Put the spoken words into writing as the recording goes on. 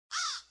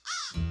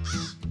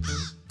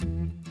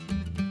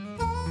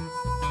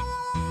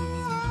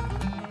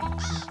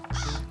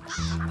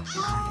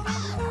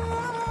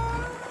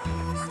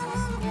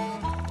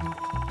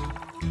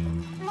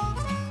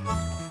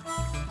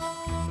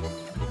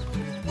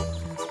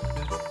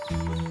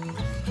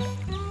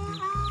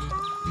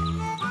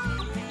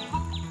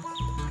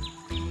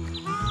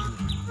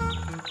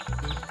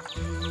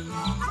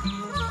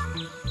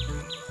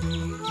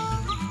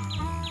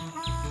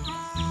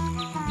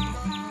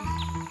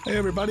Hey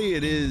everybody,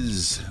 it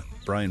is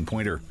Brian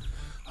Pointer,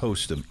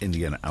 host of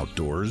Indiana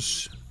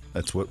Outdoors.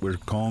 That's what we're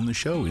calling the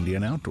show,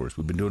 Indiana Outdoors.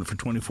 We've been doing it for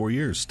 24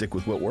 years. Stick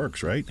with what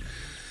works, right?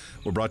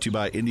 We're brought to you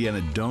by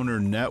Indiana Donor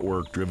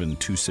Network, driven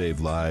to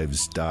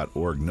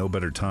SaveLives.org. No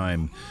better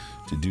time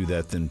to do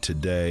that than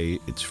today.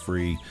 It's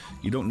free.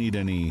 You don't need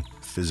any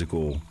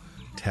physical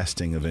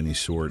testing of any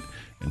sort,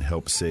 and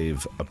help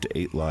save up to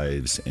 8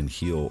 lives and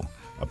heal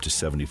up to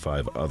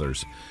 75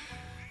 others.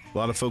 A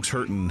lot of folks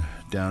hurting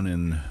down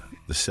in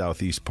the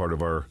southeast part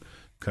of our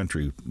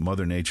country.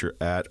 Mother Nature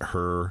at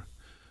her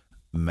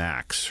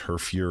max. Her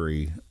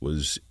fury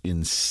was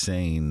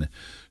insane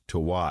to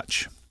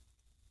watch.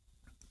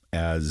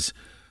 As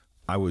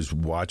I was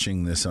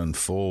watching this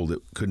unfold,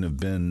 it couldn't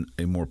have been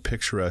a more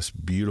picturesque,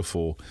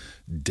 beautiful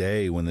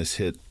day when this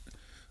hit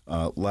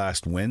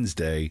last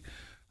Wednesday.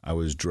 I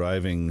was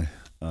driving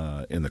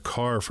in the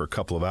car for a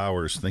couple of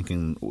hours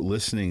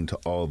listening to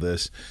all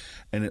this,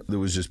 and there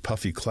was just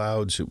puffy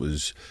clouds. It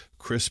was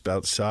crisp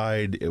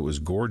outside. It was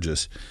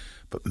gorgeous.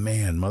 But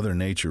man, Mother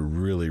Nature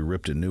really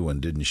ripped a new one,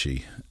 didn't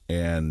she?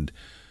 And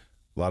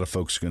a lot of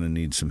folks are going to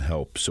need some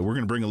help. So we're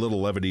going to bring a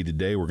little levity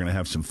today. We're going to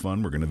have some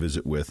fun. We're going to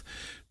visit with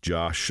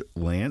Josh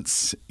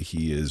Lance.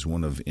 He is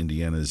one of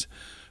Indiana's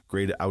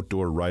great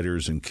outdoor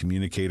writers and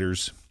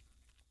communicators.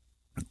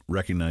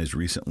 Recognized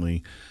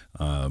recently,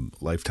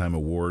 Lifetime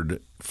Award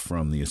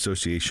from the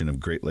Association of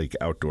Great Lake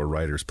Outdoor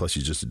Writers. Plus,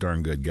 he's just a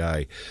darn good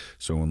guy.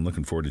 So I'm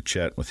looking forward to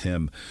chatting with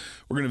him.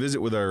 We're going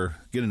to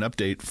get an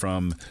update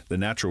from the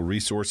Natural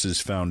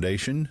Resources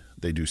Foundation.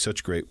 They do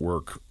such great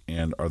work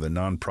and are the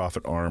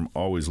nonprofit arm,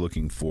 always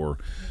looking for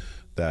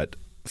that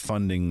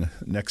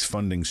next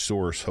funding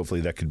source.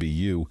 Hopefully that could be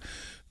you.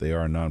 They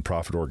are a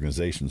nonprofit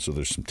organization, so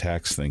there's some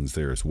tax things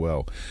there as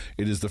well.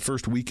 It is the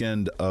first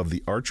weekend of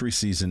the archery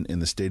season in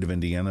the state of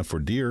Indiana for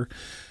deer.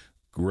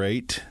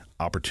 Great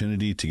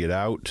opportunity to get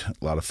out.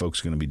 A lot of folks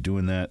are going to be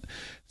doing that,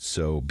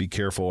 so be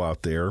careful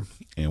out there,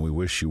 and we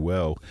wish you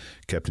well.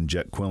 Captain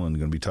Jet Quillen going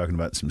to be talking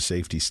about some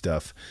safety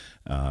stuff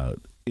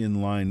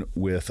in line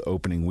with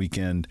opening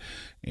weekend.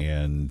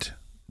 And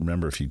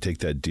remember, if you take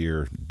that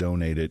deer,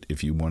 donate it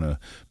if you want to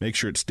make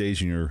sure it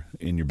stays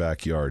in your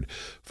backyard.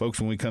 Folks,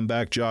 when we come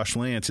back, Josh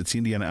Lance, it's the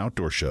Indiana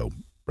Outdoor Show,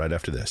 right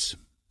after this.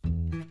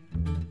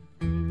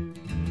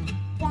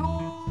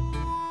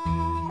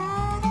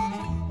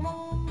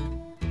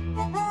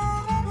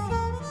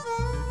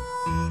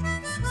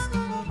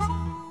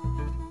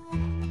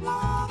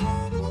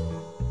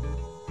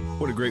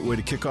 What a great way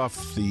to kick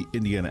off the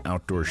Indiana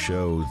Outdoor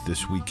Show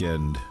this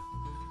weekend.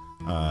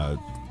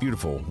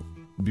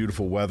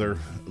 Beautiful weather,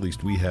 at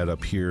least we had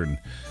up here, and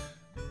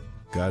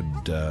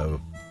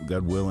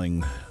God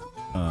willing,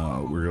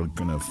 we're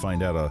going to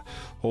find out a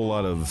whole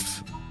lot of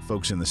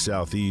folks in the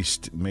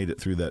southeast made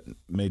it through that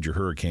major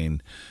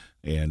hurricane,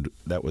 and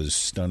that was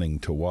stunning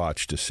to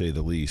watch, to say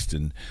the least.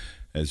 And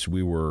as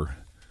we were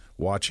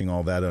watching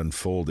all that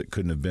unfold, it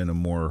couldn't have been a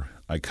more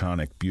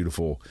iconic,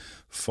 beautiful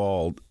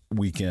fall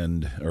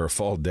weekend or a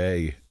fall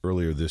day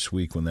earlier this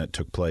week when that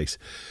took place.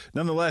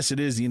 Nonetheless, it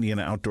is the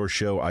Indiana Outdoor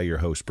Show. I, your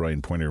host,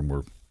 Brian Pointer, and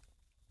we're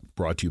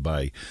brought to you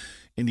by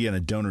Indiana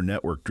Donor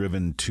Network,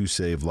 driven to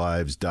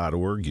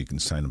SaveLives.org. You can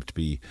sign up to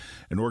be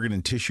an organ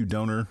and tissue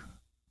donor,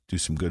 do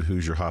some good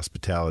Hoosier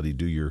hospitality,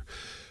 do your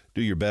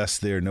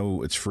best there.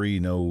 No, it's free,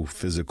 no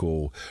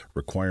physical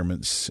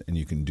requirements, and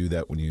you can do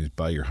that when you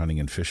buy your hunting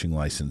and fishing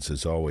license,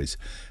 as always.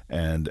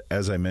 And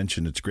as I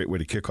mentioned, it's a great way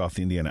to kick off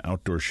the Indiana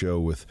Outdoor Show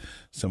with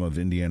some of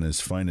Indiana's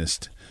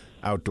finest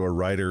outdoor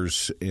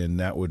writers, and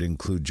that would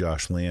include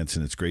Josh Lance,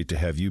 and it's great to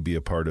have you be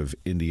a part of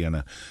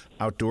Indiana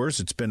Outdoors.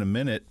 It's been a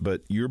minute,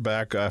 but you're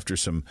back after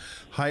some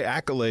high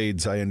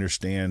accolades, I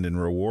understand, and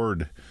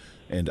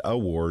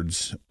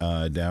awards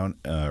down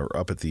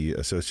up at the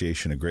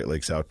Association of Great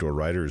Lakes Outdoor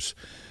Writers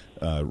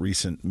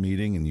recent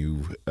meeting, and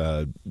you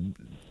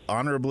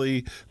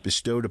honorably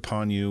bestowed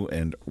upon you,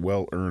 and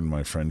well earned,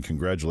 my friend.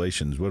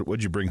 Congratulations.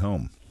 What'd you bring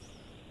home?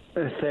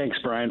 Thanks,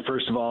 Brian.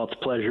 First of all, it's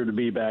a pleasure to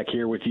be back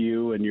here with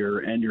you and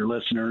your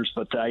listeners.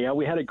 But yeah,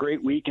 we had a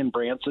great week in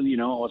Branson. It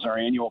was our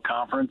annual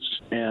conference,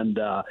 and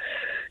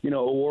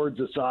awards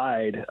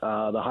aside,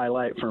 the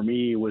highlight for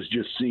me was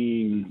just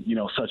seeing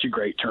such a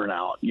great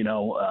turnout.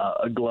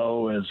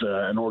 Aglow is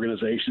an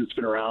organization that's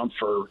been around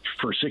for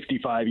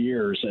 65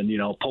 years, and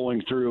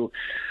pulling through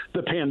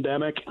the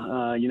pandemic.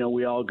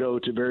 We all go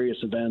to various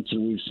events,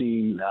 and we've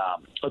seen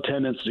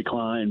attendance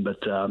decline, but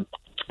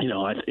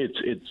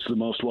it's the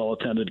most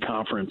well-attended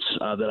conference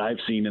that I've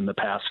seen in the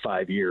past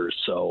 5 years.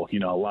 So,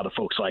 a lot of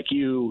folks like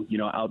you,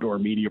 outdoor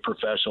media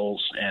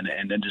professionals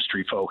and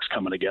industry folks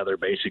coming together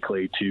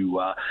basically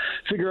to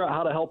figure out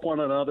how to help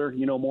one another,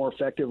 more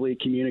effectively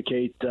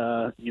communicate,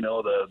 the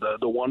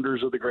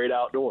wonders of the great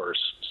outdoors.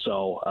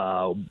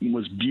 So it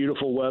was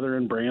beautiful weather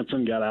in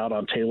Branson, got out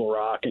on Taylor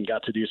Rock and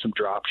got to do some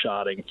drop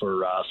shotting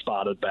for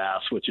spotted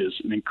bass, which is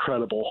an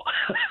incredible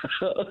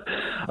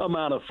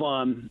amount of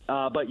fun.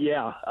 But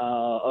yeah,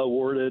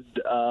 awarded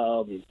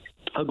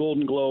a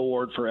Golden Glow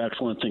Award for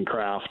Excellence in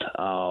Craft,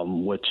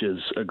 which is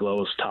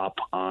Aglow's top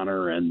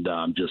honor, and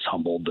I'm just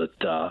humbled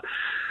that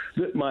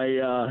that my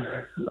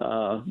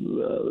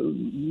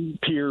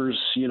peers,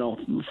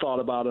 thought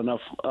about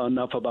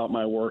enough about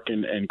my work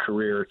and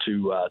career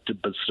to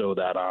bestow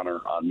that honor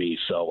on me.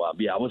 So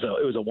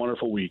it was a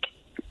wonderful week.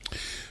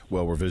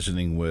 Well, we're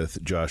visiting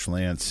with Josh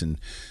Lance, and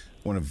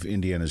one of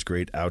Indiana's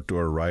great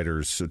outdoor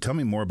riders. So tell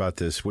me more about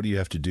this. What do you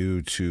have to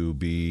do to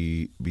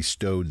be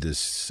bestowed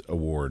this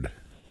award?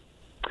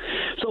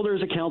 So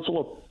there's a council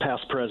of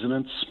past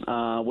presidents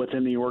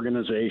within the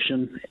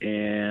organization,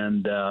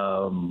 and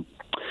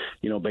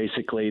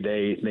basically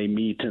they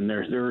meet, and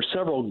there are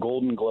several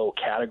Golden Glow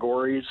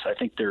categories. I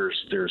think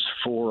there's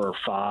 4 or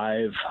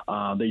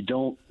 5. They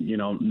don't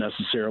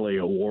necessarily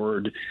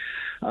award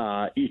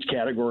each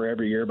category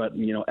every year, but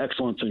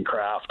excellence in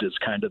craft is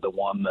kind of the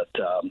one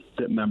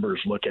that members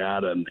look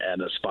at and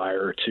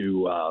aspire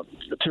to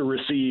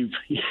receive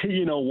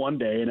one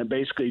day. And it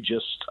basically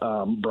just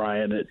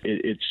Brian,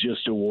 it's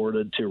just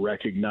awarded to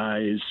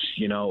recognize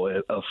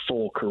a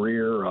full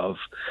career of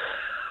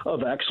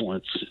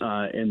excellence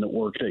in the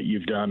work that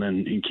you've done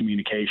in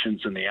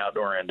communications in the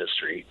outdoor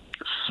industry.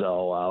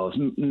 So I was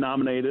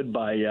nominated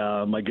by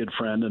my good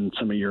friend, and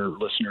some of your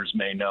listeners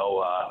may know,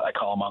 I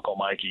call him Uncle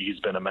Mikey. He's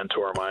been a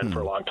mentor of mine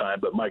for a long time,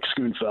 but Mike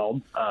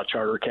Schoonfeld,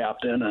 charter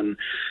captain and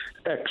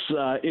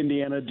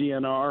ex-Indiana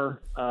DNR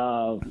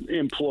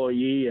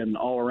employee and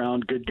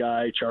all-around good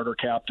guy, charter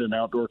captain,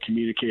 outdoor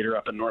communicator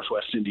up in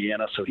Northwest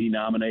Indiana. So he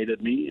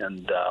nominated me,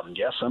 and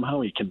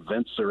somehow he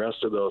convinced the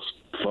rest of those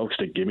folks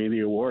to give me the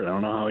award. I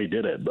don't know how he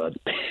did it, but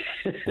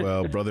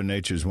well, Brother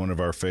Nature's one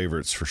of our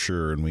favorites for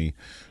sure, and we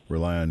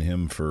rely on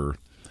him for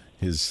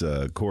his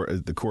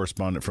the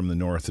correspondent from the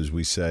north, as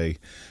we say,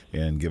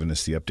 and giving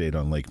us the update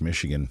on Lake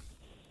Michigan.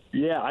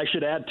 Yeah, I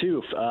should add,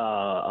 too,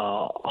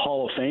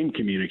 Hall of Fame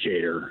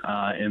communicator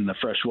in the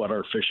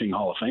Freshwater Fishing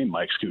Hall of Fame,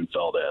 Mike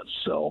Schoonfeld is.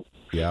 So.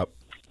 Yep.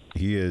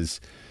 He is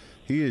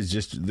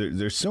just,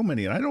 there's so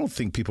many, and I don't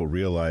think people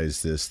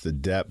realize this, the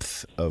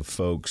depth of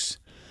folks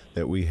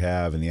that we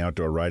have in the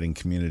outdoor riding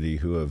community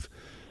who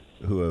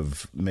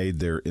have made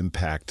their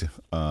impact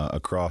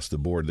across the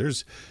board.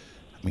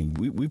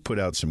 We put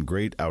out some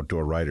great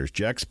outdoor riders.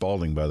 Jack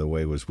Spaulding, by the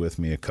way, was with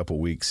me a couple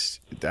weeks,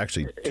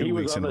 actually 2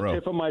 weeks in a row. He was on the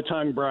tip of my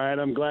tongue, Brian.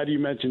 I'm glad you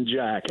mentioned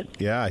Jack.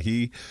 Yeah,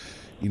 he's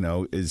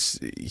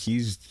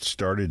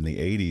started in the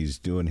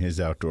 80s doing his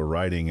outdoor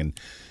riding, and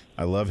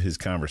I love his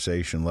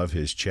conversation, love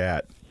his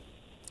chat.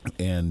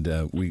 And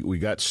we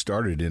got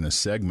started in a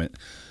segment,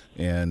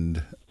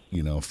 and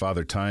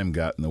Father Time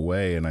got in the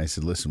way, and I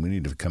said, listen, we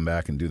need to come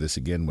back and do this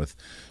again with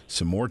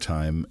some more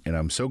time. And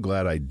I'm so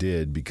glad I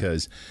did,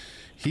 because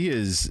he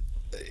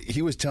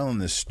was telling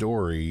this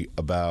story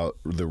about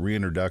the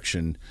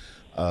reintroduction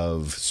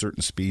of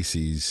certain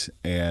species,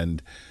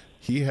 and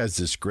he has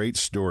this great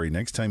story.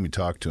 Next time you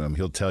talk to him,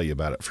 he'll tell you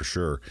about it for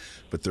sure.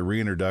 But the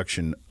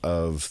reintroduction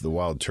of the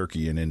wild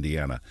turkey in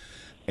Indiana,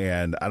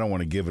 and I don't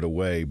want to give it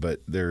away, but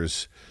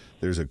there's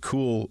a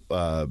cool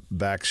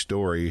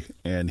backstory,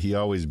 and he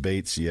always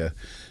baits you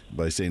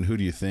by saying, who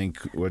do you think,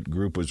 what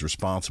group was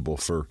responsible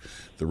for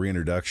the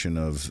reintroduction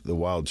of the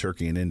wild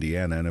turkey in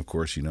Indiana? And, of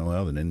course, the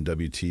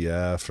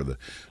NWTF or the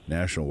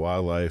National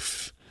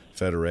Wildlife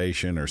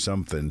Federation or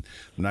something.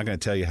 I'm not going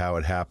to tell you how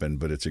it happened,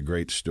 but it's a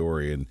great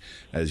story, and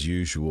as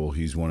usual,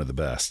 he's one of the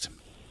best.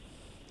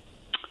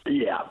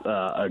 Yeah,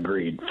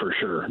 agreed, for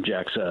sure.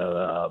 Jack's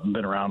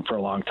been around for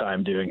a long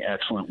time doing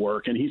excellent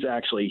work, and he's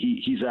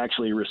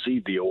actually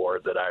received the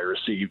award that I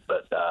received,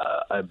 but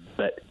I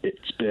bet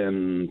it's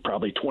been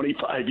probably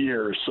 25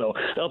 years. So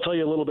I'll tell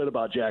you a little bit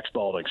about Jack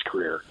Spaulding's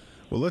career.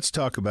 Well, let's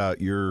talk about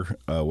your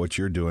what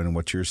you're doing and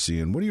what you're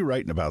seeing. What are you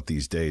writing about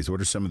these days? What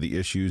are some of the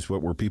issues?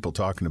 What were people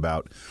talking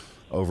about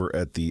over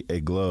at the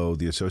AGLO,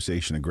 the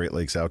Association of Great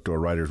Lakes Outdoor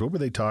Riders? What were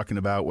they talking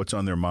about? What's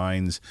on their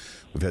minds?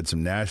 We've had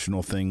some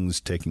national things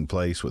taking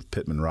place with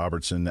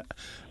Pittman-Robertson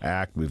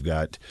Act. We've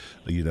got,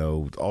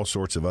 all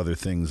sorts of other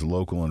things,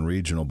 local and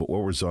regional. But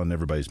what was on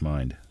everybody's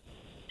mind?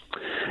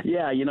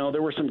 Yeah,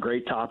 there were some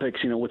great topics,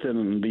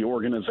 within the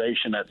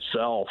organization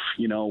itself.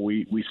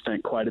 We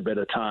spent quite a bit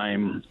of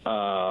time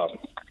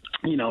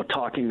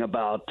talking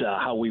about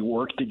how we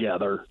work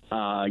together,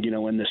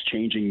 in this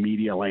changing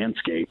media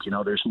landscape.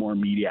 There's more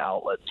media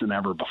outlets than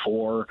ever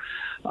before.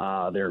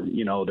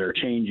 They're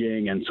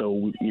changing. And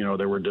so,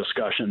 there were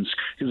discussions,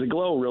 because the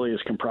GLOW really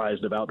is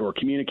comprised of outdoor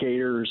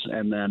communicators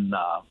and then,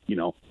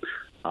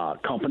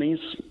 companies,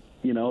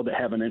 that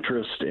have an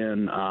interest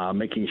in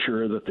making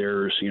sure that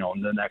there's,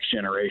 the next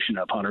generation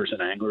of hunters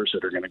and anglers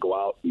that are going to go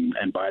out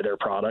and buy their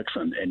products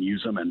and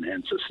use them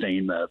and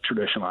sustain the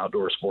traditional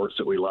outdoor sports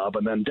that we love.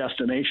 And then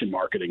destination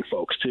marketing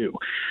folks, too.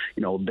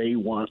 They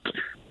want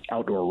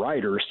outdoor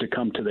riders to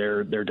come to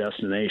their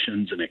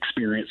destinations and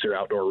experience their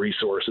outdoor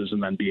resources,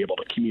 and then be able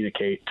to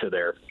communicate to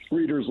their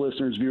readers,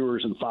 listeners,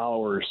 viewers, and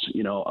followers,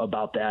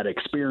 about that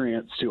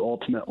experience to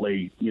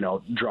ultimately,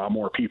 draw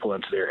more people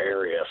into their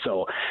area.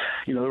 So,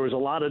 there was a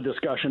lot of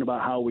discussion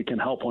about how we can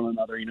help one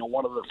another.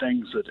 One of the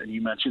things that, and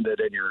you mentioned it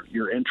in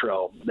your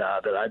intro,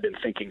 that I've been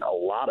thinking a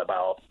lot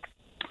about,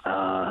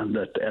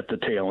 that at the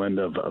tail end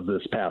of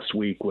this past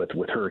week with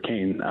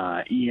Hurricane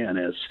Ian,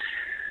 is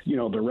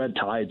the red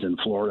tides in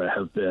Florida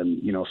have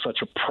been, such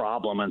a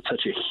problem and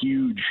such a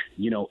huge,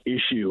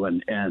 issue.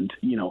 And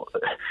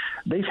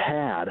they've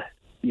had,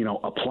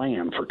 a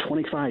plan for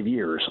 25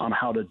 years on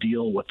how to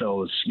deal with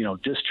those,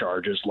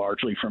 discharges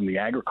largely from the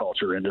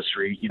agriculture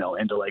industry,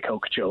 into Lake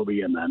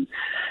Okeechobee and then,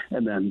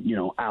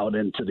 out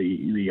into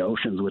the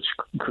oceans, which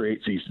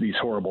creates these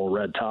horrible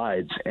red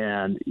tides.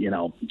 And,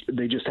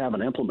 they just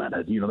haven't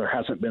implemented, there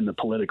hasn't been the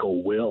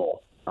political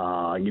will,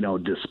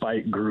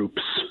 despite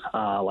groups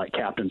like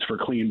Captains for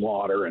Clean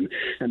Water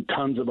and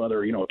tons of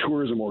other,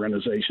 tourism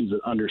organizations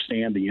that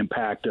understand the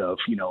impact of,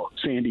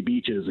 sandy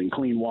beaches and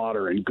clean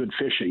water and good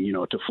fishing,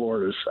 to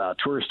Florida's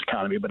tourist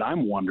economy. But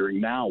I'm wondering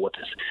now with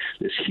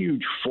this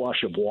huge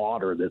flush of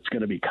water that's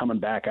going to be coming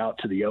back out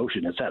to the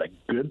ocean, is that a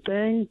good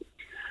thing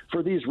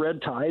for these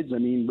red tides? I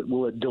mean,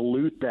 will it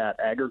dilute that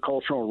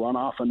agricultural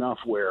runoff enough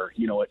where,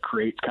 it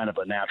creates kind of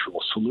a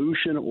natural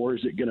solution, or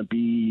is it going to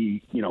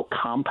be,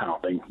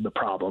 compounding the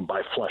problem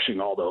by flushing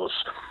all those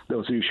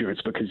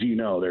nutrients? Because,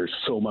 there's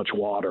so much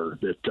water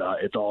that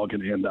it's all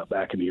going to end up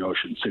back in the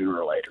ocean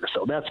sooner or later.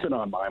 So that's been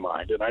on my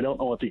mind, and I don't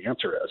know what the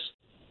answer is.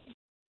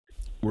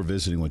 We're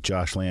visiting with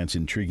Josh Lance,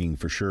 intriguing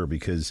for sure,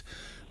 because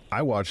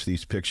I watch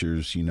these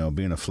pictures,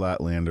 being a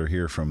flatlander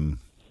here from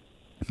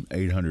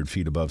 800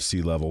 feet above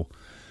sea level,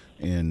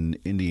 in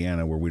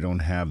Indiana, where we don't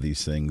have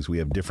these things. We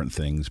have different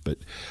things, but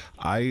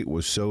I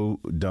was so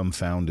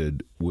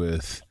dumbfounded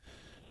with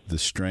the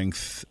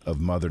strength of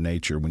Mother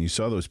Nature. When you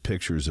saw those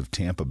pictures of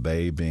Tampa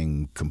Bay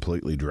being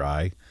completely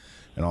dry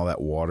and all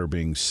that water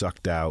being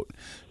sucked out,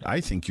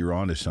 I think you're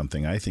onto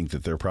something. I think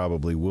that there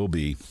probably will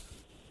be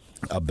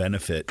a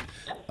benefit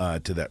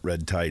to that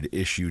red tide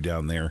issue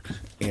down there,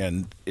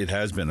 and it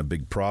has been a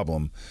big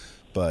problem.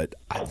 But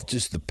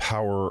just the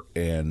power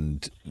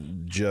and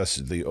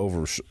just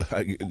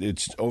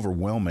it's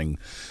overwhelming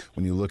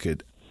when you look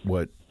at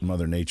what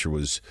Mother Nature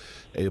was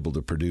able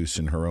to produce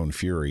in her own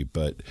fury.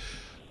 But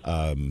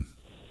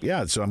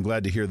so I'm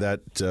glad to hear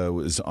that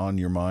was on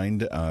your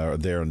mind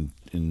there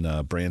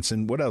in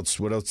Branson. What else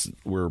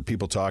were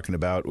people talking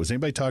about? Was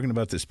anybody talking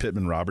about this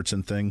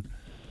Pittman-Robertson thing?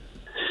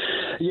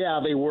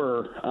 Yeah, they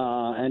were,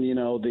 and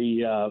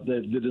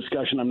the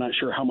discussion. I'm not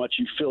sure how much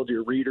you filled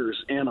your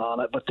readers in on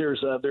it, but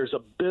there's a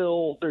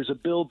bill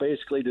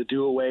basically to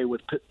do away with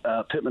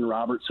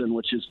Pittman-Robertson,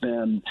 which has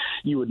been,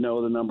 you would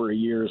know the number of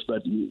years,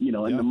 but in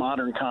the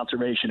modern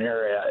conservation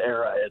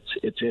era,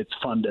 it's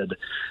funded.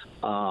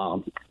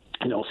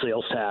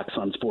 Sales tax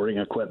on sporting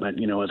equipment,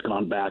 has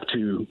gone back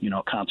to,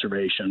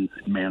 conservation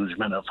and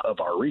management of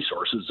our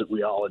resources that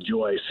we all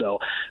enjoy. So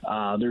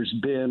there's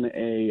been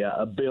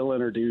a bill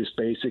introduced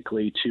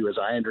basically to, as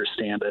I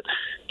understand it,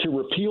 to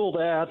repeal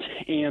that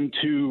and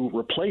to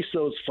replace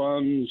those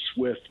funds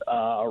with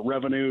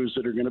revenues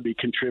that are going to be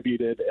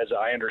contributed, as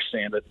I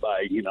understand it,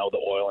 by,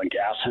 the oil and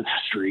gas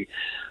industry.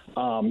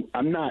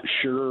 I'm not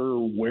sure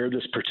where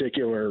this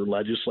particular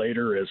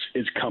legislator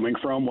is coming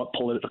from, what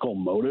political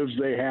motives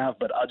they have,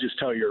 but I'll just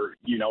tell your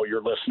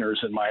listeners,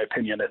 in my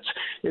opinion,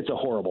 it's a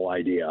horrible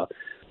idea.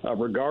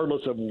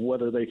 Regardless of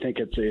whether they think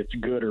it's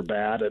good or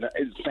bad. And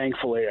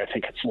thankfully, I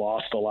think it's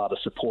lost a lot of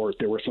support.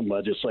 There were some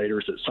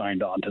legislators that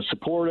signed on to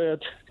support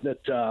it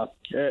that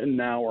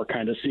now are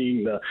kind of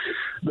seeing the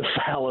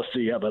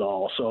fallacy of it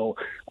all. So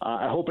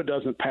I hope it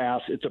doesn't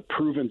pass. It's a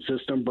proven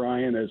system,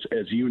 Brian,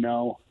 as you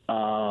know.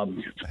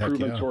 It's a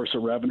proven source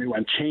of revenue,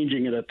 and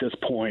changing it at this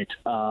point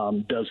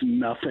does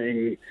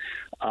nothing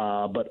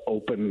but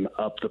open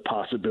up the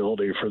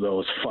possibility for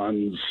those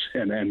funds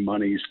and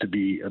monies to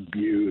be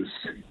abused,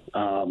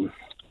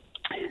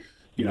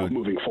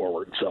 moving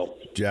forward. So,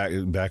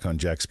 back on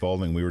Jack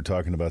Spaulding, we were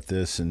talking about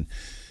this, and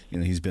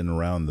he's been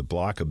around the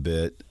block a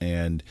bit,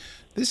 and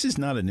this is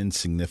not an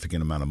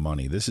insignificant amount of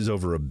money. This is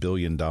over $1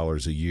 billion a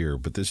year,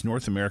 but this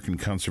North American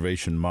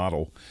conservation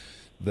model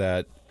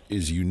that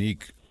is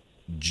unique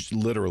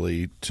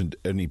literally to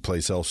any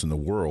place else in the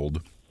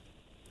world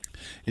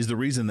is the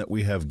reason that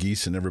we have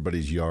geese in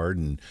everybody's yard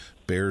and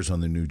bears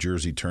on the New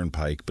Jersey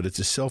Turnpike, but it's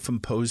a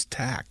self-imposed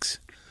tax.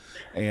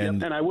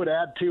 And I would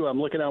add, too, I'm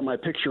looking out my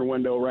picture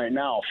window right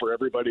now for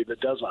everybody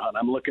that doesn't hunt.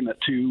 I'm looking at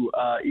two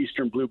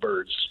eastern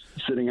bluebirds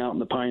sitting out in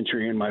the pine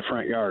tree in my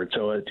front yard.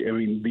 So,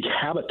 the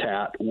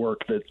habitat work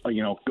that,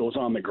 goes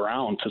on the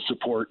ground to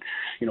support,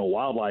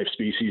 wildlife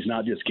species,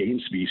 not just game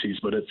species,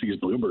 but it's these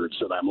bluebirds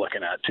that I'm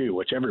looking at, too,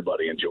 which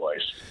everybody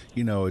enjoys.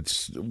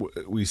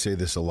 We say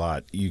this a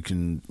lot.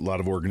 A lot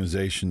of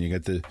organization, you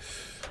get the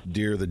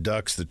deer, the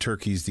ducks, the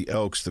turkeys, the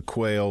elks, the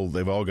quail,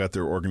 they've all got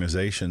their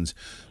organizations,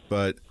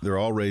 but they're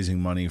all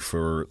raising money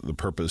for the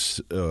purpose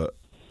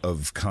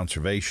of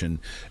conservation,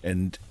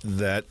 and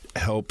that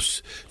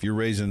helps. If you're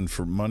raising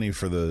for money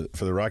for the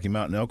Rocky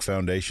Mountain Elk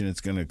Foundation, it's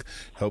going to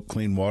help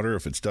clean water.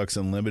 If it's Ducks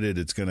Unlimited,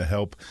 it's going to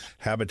help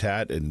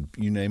habitat, and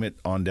you name it,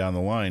 on down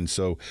the line.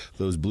 So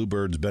those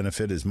bluebirds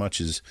benefit as much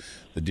as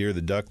the deer,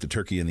 the duck, the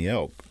turkey, and the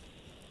elk.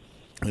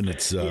 And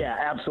it's yeah,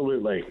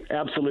 absolutely.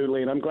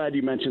 And I'm glad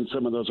you mentioned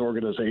some of those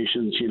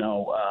organizations.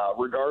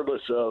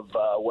 Regardless of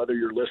whether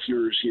your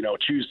listeners,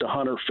 choose to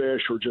hunt or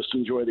fish or just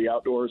enjoy the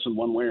outdoors in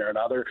one way or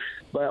another,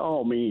 by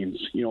all means,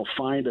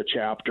 find a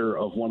chapter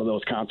of one of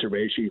those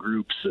conservation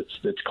groups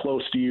that's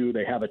close to you.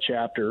 They have a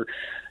chapter.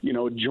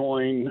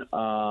 Join,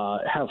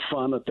 have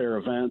fun at their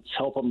events,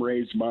 help them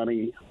raise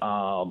money.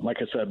 Like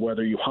I said,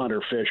 whether you hunt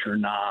or fish or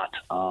not,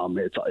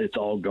 it's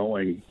all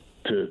going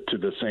to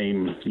the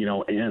same,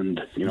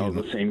 end,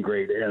 the same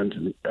great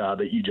end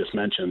that you just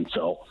mentioned.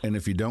 So, and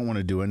if you don't want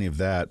to do any of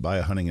that, buy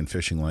a hunting and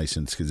fishing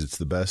license, because it's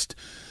the best.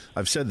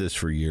 I've said this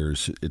for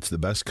years. It's the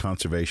best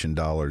conservation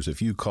dollars.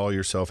 If you call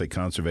yourself a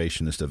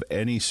conservationist of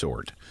any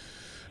sort,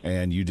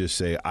 and you just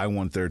say, I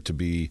want there to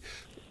be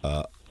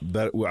I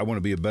want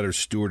to be a better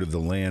steward of the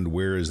land.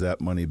 Where is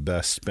that money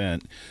best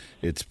spent?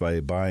 It's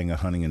by buying a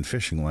hunting and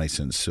fishing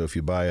license. So if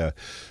you buy a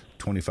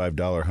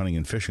 $25 hunting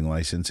and fishing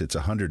license, it's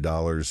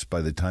 $100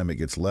 by the time it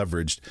gets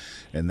leveraged.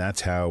 And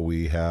that's how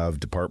we have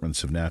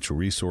departments of natural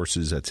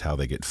resources. That's how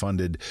they get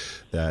funded,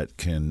 that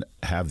can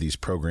have these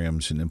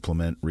programs and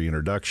implement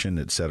reintroduction,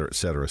 et cetera, et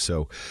cetera.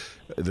 So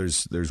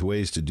there's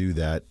ways to do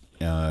that,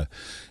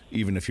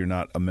 even if you're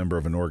not a member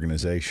of an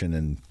organization.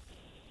 And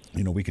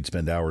we could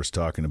spend hours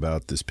talking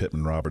about this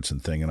Pittman-Robertson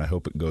thing, and I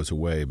hope it goes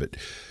away. But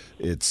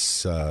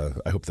it's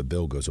I hope the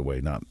bill goes away,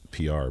 not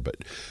PR. But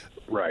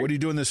right. What are you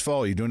doing this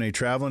fall? Are you doing any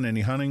traveling,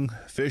 any hunting,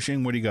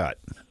 fishing? What do you got?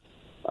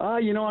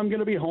 I'm going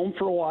to be home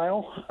for a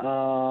while.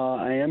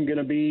 I am going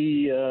to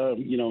be,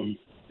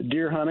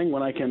 deer hunting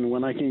when I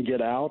can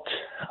get out.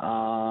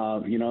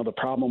 The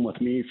problem with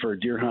me for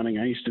deer hunting,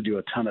 I used to do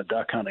a ton of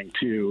duck hunting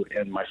too,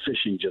 and my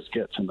fishing just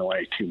gets in the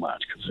way too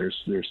much because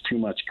there's too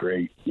much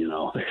great,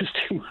 there's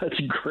too much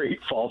great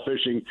fall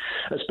fishing,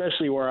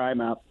 especially where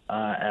I'm at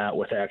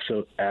with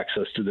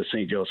access to the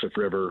St. Joseph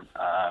River.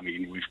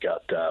 We've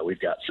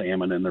got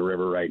salmon in the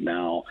river right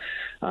now,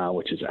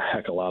 which is a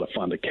heck of a lot of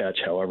fun to catch,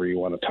 however you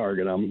want to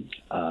target them.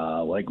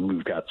 Like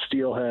we've got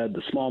steelhead.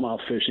 The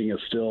smallmouth fishing is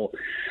still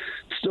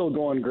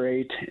going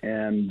great,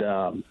 and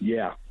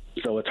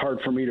so it's hard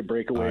for me to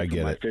break away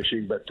from my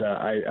fishing, but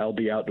I'll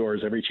be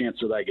outdoors every chance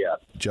that I get.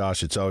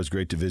 Josh, it's always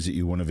great to visit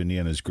you. One of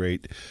Indiana's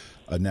great,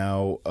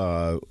 now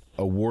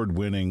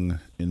award-winning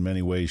in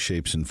many ways,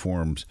 shapes, and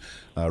forms,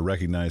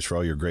 recognized for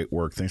all your great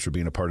work. Thanks for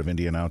being a part of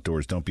Indiana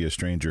Outdoors. Don't be a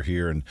stranger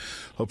here, and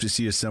hope to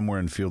see you somewhere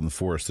in Field and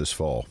Forest this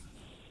fall.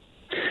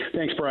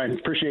 Thanks, Brian.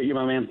 Appreciate you,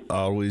 my man.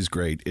 Always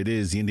great. It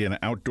is the Indiana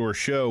Outdoor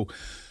Show.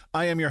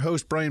 I am your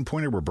host, Brian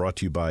Pointer. We're brought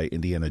to you by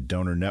Indiana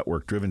Donor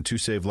Network, driven to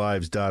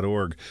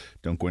SaveLives.org.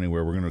 Don't go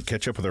anywhere. We're going to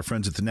catch up with our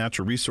friends at the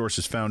Natural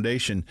Resources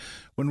Foundation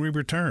when we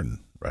return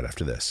right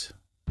after this.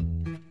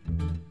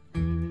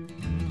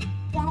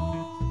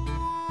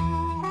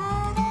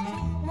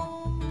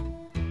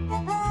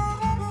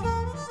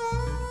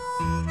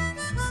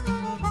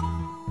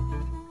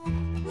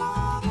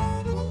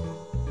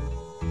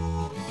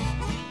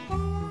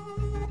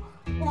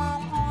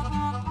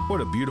 What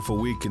a beautiful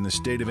week in the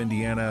state of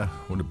Indiana.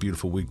 What a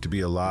beautiful week to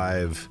be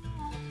alive.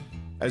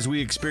 As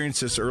we experience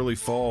this early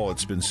fall,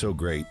 it's been so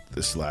great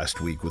this last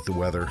week with the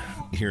weather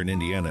here in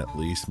Indiana, at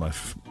least. My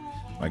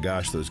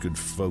gosh, those good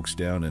folks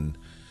down in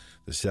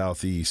the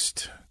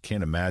southeast,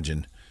 can't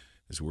imagine,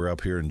 as we're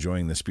up here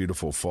enjoying this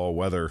beautiful fall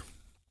weather,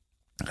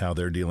 how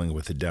they're dealing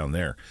with it down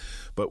there.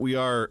 But we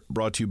are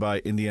brought to you by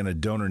Indiana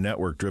Donor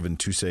Network, driven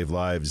to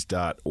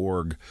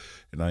SaveLives.org.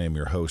 And I am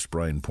your host,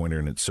 Brian Pointer,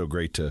 and it's so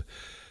great to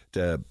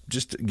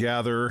just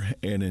gather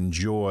and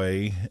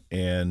enjoy,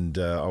 and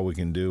all we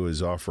can do is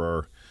offer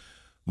our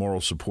moral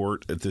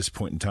support at this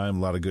point in time. A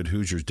lot of good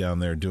Hoosiers down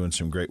there doing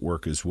some great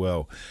work as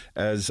well.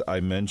 As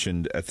I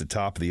mentioned at the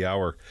top of the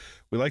hour,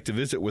 we like to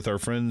visit with our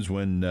friends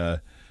who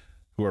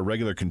are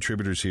regular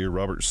contributors here.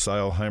 Robert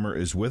Seilheimer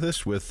is with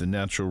us with the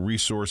Natural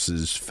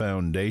Resources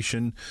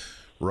Foundation.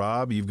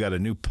 Rob, you've got a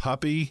new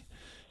puppy.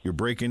 You're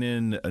breaking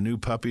in a new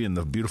puppy in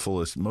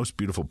the most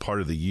beautiful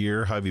part of the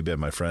year. How have you been,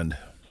 my friend?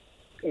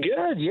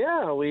 Good,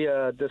 yeah. We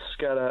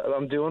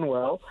I'm doing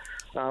well.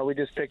 We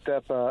just picked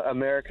up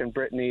American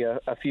Brittany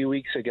a few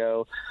weeks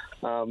ago,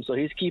 so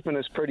he's keeping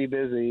us pretty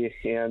busy,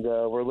 and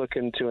we're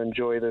looking to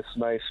enjoy this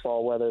nice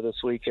fall weather this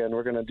weekend.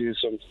 We're going to do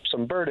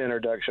some bird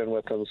introduction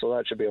with him, so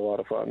that should be a lot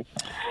of fun.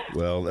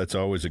 Well, that's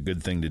always a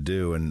good thing to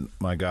do, and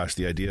my gosh,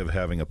 the idea of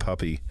having a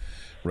puppy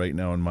right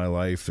now in my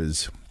life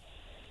is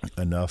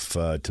enough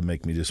to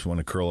make me just want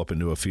to curl up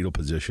into a fetal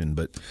position.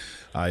 But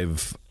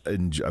I've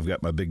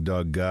got my big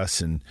dog Gus,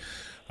 and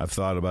I've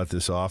thought about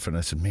this often.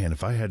 I said, man,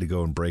 if I had to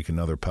go and break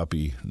another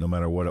puppy, no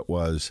matter what it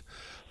was,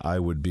 I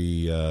would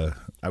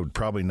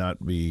probably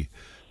not be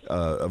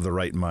of the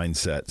right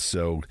mindset.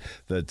 So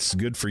that's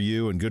good for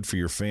you and good for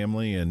your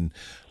family, and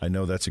I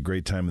know that's a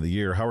great time of the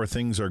year. How are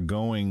things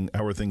going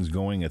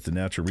at the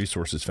Natural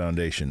Resources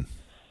Foundation?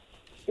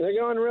 They're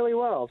going really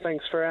well.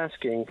 Thanks for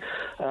asking.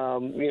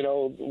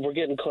 We're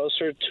getting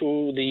closer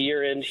to the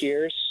year-end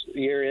here.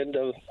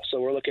 So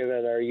we're looking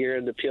at our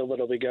year-end appeal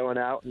that'll be going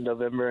out in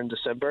November and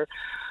December.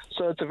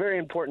 So it's a very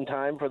important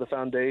time for the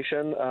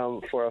foundation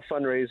for a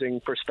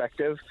fundraising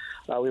perspective.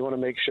 We want to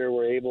make sure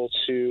we're able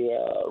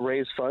to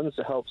raise funds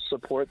to help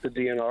support the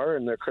DNR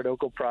and their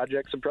critical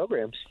projects and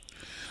programs.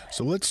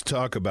 So let's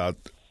talk about,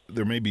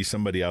 there may be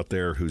somebody out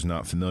there who's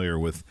not familiar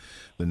with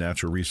the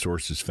Natural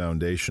Resources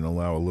Foundation.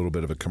 Allow a little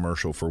bit of a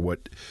commercial for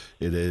what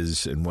it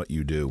is and what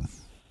you do.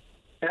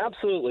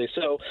 Absolutely.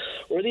 So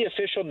we're the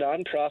official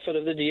nonprofit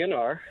of the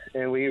DNR,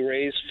 and we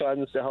raise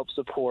funds to help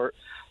support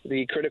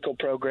the critical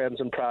programs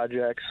and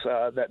projects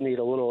that need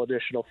a little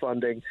additional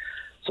funding.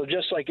 So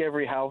just like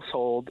every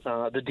household,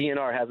 the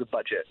DNR has a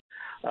budget.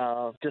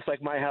 Just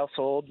like my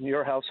household,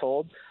 your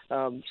household,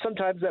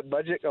 sometimes that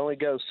budget only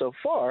goes so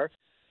far.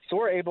 So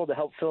we're able to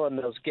help fill in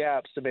those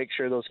gaps to make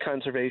sure those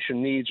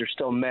conservation needs are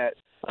still met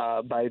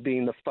by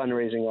being the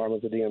fundraising arm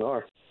of the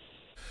DNR.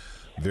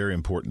 Very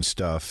important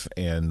stuff,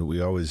 and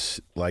we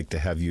always like to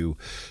have you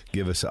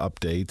give us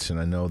updates. And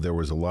I know there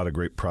was a lot of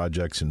great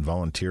projects and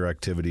volunteer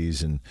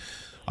activities and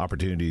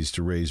opportunities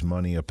to raise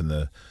money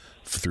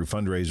through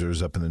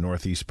fundraisers up in the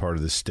northeast part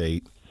of the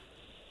state.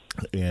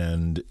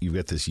 And you've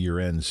got this year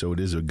end, so it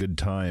is a good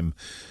time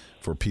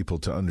for people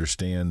to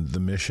understand the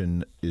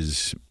mission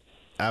is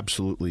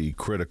absolutely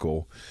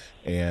critical,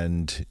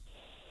 and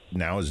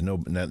there's no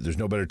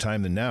better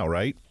time than now,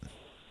 right?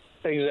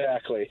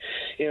 Exactly.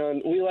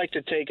 And we like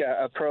to take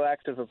a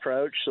proactive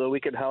approach so we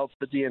can help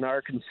the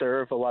DNR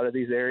conserve a lot of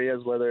these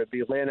areas, whether it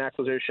be land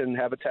acquisition,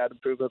 habitat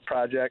improvement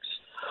projects,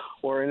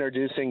 or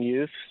introducing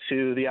youth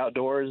to the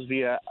outdoors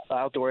via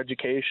outdoor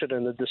education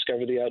and the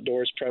Discover the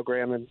Outdoors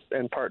program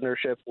and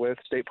partnership with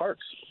state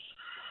parks.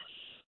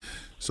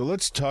 So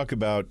let's talk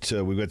about,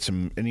 we've got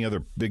any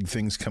other big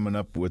things coming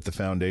up with the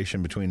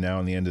foundation between now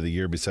and the end of the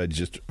year besides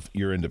just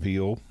year-end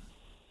appeal?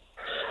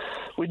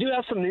 We do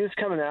have some news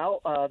coming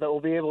out that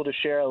we'll be able to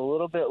share a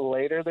little bit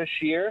later this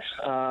year,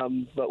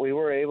 but we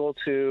were able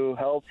to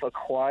help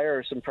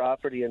acquire some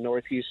property in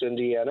Northeast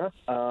Indiana.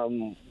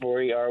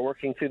 We are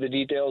working through the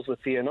details with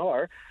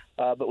DNR,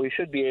 but we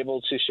should be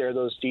able to share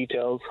those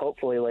details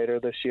hopefully later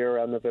this year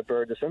around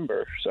November or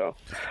December. So,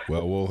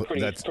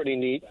 that's pretty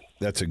neat.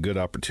 That's a good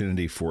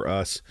opportunity for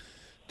us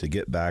to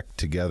get back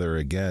together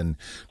again.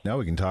 Now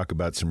we can talk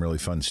about some really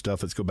fun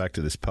stuff. Let's go back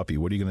to this puppy.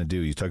 What are you going to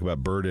do? You talk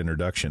about bird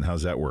introduction.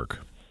 How's that work?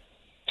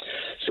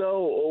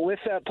 So with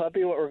that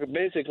puppy, what we're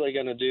basically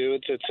going to do,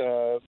 it's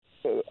a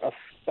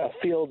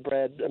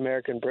field-bred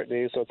American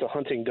Brittany, so it's a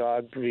hunting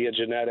dog via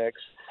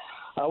genetics.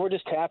 We're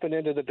just tapping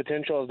into the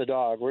potential of the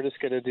dog. We're just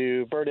going to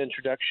do bird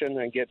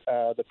introduction and get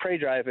the prey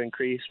drive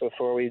increase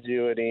before we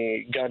do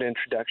any gun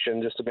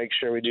introduction, just to make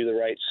sure we do the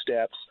right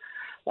steps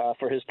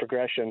for his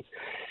progression.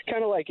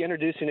 Kind of like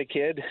introducing a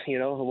kid,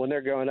 when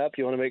they're growing up,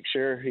 you want to make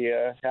sure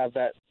you have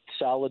that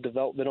solid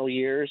developmental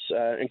years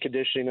and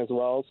conditioning as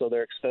well, so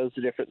they're exposed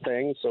to different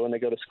things. So when they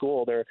go to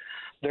school, they're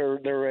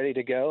ready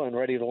to go and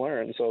ready to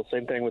learn. So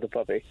same thing with the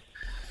puppy.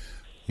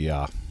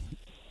 Yeah,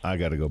 I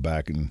got to go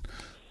back and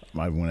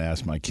I want to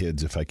ask my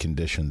kids if I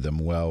conditioned them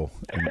well.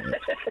 And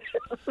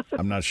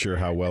I'm not sure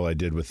how well I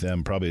did with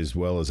them. Probably as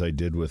well as I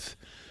did with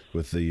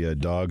the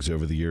dogs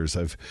over the years.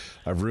 I've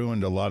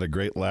ruined a lot of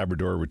great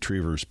Labrador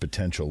Retrievers'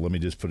 potential. Let me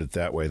just put it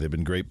that way. They've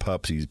been great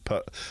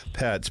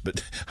pets,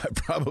 but I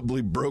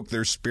probably broke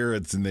their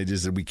spirits, and they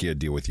just said, we can't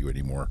deal with you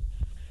anymore.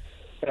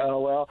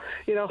 Oh, well,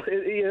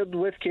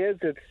 with kids,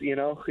 it's,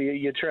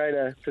 you try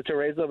to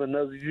raise them, and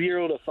those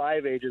 0 to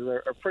 5 ages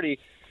are pretty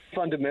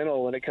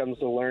fundamental when it comes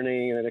to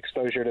learning and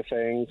exposure to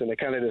things, and they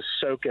kind of just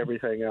soak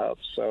everything up.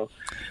 So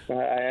I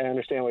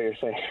understand what you're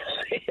saying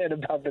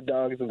about the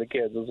dogs and the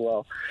kids as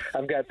well.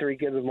 I've got 3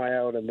 kids of my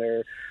own, and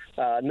they're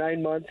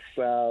 9 months,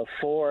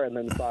 4, and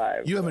then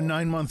 5. You have a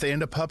 9-month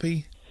and a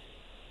puppy?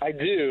 I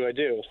do.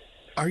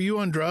 Are you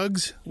on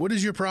drugs? What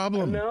is your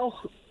problem?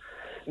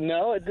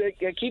 No,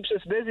 it keeps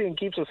us busy and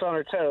keeps us on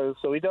our toes.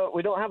 So we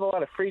don't have a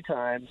lot of free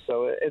time.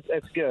 So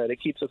it's good. It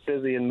keeps us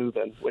busy and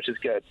moving, which is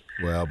good.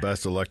 Well,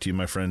 best of luck to you,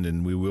 my friend,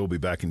 and we will be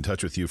back in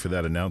touch with you for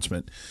that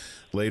announcement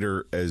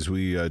later as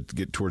we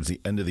get towards the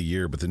end of the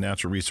year. But the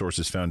Natural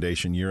Resources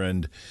Foundation year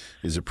end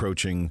is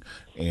approaching,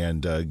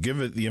 and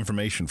give it the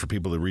information for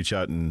people to reach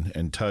out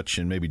and touch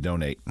and maybe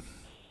donate.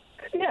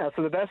 Yeah,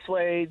 so the best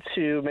way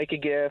to make a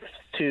gift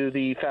to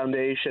the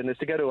foundation is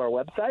to go to our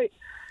website.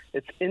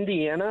 It's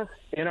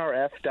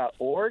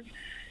indiananrf.org.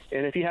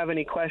 And if you have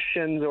any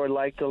questions or would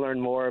like to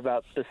learn more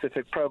about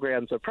specific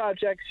programs or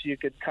projects, you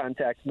could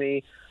contact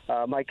me.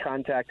 My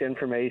contact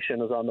information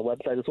is on the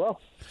website as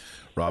well.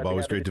 Rob,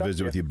 always great to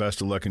visit with you.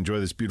 Best of luck. Enjoy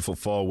this beautiful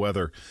fall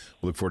weather.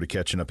 We look forward to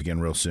catching up again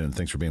real soon.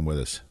 Thanks for being with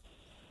us.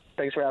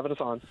 Thanks for having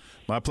us on.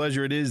 My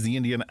pleasure. It is the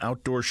Indiana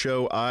Outdoor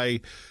Show. I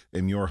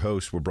am your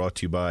host. We're brought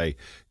to you by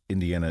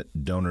Indiana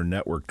Donor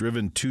Network,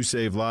 driven to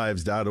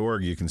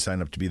savelives.org. You can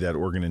sign up to be that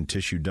organ and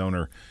tissue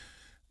donor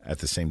at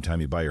the same time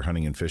you buy your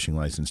hunting and fishing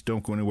license.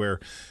 Don't go anywhere.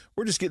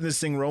 We're just getting this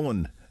thing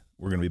rolling.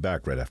 We're going to be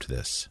back right after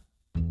this.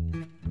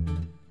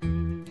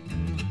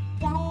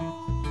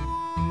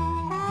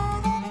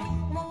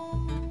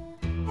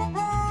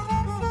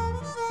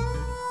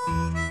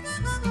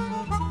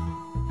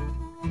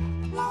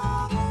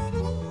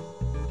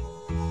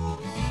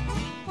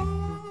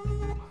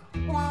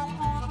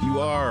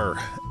 are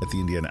at the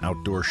Indiana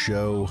Outdoor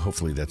Show.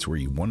 Hopefully that's where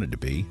you wanted to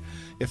be.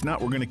 If not,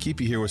 we're going to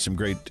keep you here with some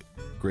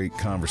great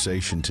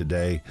conversation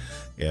today,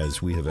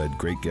 as we have had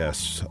great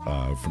guests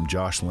from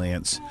Josh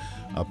Lance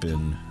up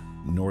in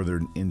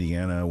northern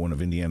Indiana, one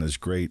of Indiana's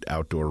great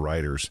outdoor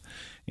writers,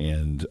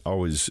 and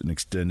always an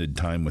extended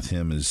time with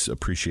him is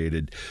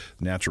appreciated.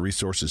 Natural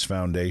Resources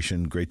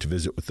Foundation, great to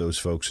visit with those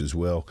folks as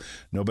well.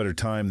 No better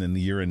time than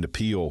the year-end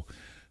appeal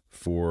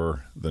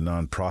for the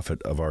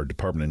nonprofit of our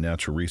Department of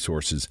Natural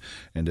Resources.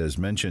 And as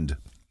mentioned,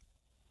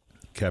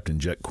 Captain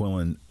Jet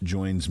Quillen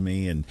joins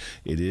me, and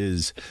it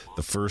is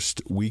the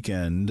first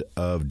weekend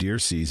of deer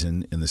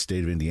season in the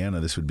state of Indiana.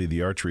 This would be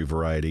the archery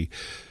variety,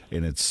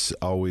 and it's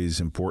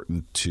always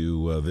important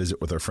to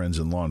visit with our friends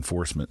in law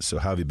enforcement. So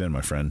how have you been,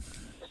 my friend?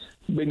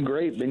 Been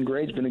great.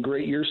 It's been a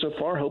great year so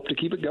far. Hope to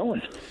keep it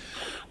going.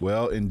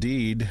 Well,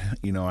 indeed.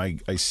 You know,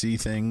 I see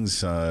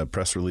things,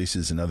 press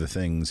releases and other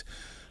things.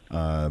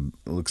 It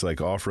looks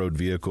like off-road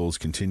vehicles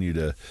continue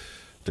to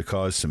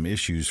cause some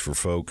issues for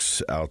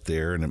folks out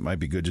there, and it might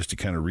be good just to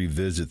kind of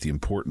revisit the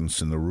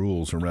importance and the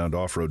rules around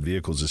off-road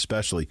vehicles,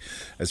 especially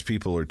as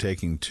people are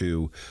taking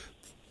to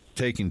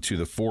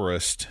the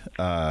forest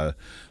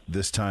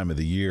this time of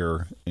the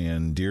year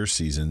and deer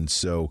season.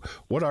 So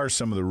what are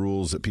some of the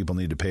rules that people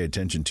need to pay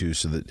attention to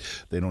so that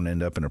they don't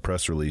end up in a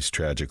press release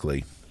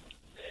tragically?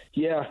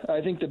 Yeah,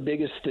 I think the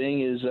biggest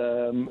thing is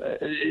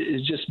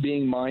just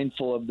being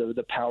mindful of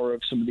the power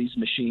of some of these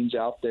machines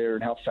out there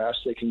and how fast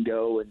they can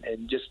go,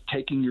 and just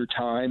taking your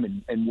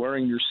time and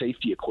wearing your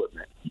safety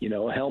equipment. You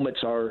know,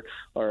 helmets are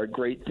a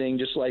great thing,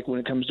 just like when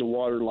it comes to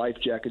water, life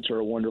jackets are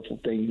a wonderful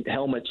thing.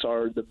 Helmets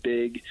are the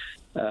big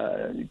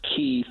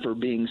key for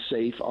being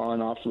safe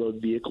on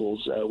off-road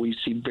vehicles. We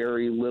see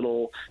very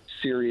little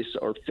serious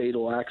or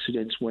fatal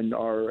accidents when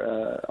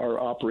our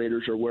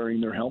operators are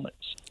wearing their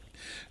helmets.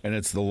 And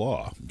it's the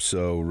law.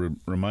 So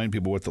remind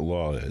people what the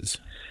law is.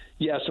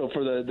 Yeah, so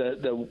for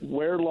the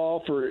wear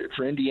law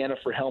for Indiana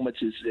for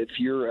helmets is if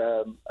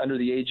you're under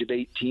the age of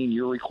 18,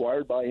 you're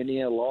required by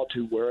Indiana law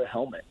to wear a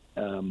helmet.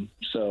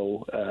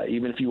 So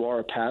even if you are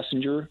a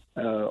passenger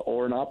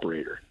or an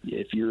operator,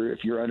 if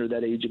you're under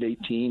that age of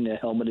 18, a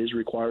helmet is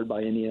required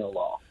by Indiana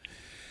law.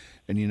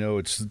 And, you know,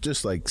 it's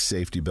just like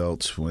safety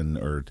belts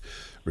or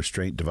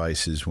restraint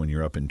devices when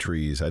you're up in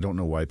trees. I don't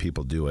know why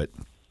people do it.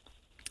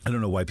 I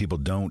don't know why people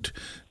don't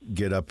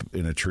get up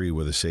in a tree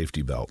with a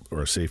safety belt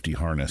or a safety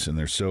harness. And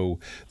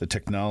the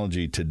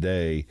technology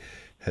today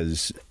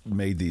has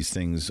made these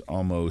things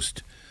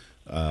almost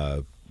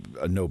a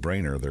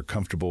no-brainer. They're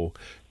comfortable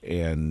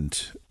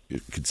and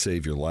it could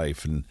save your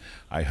life. And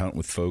I hunt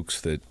with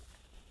folks that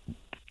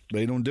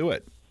they don't do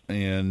it.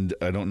 And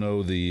I don't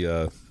know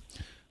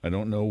I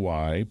don't know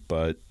why,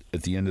 but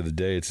at the end of the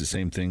day, it's the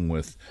same thing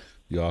with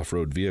the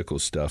off-road vehicle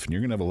stuff. And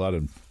you're going to have a lot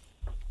of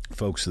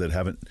folks that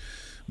haven't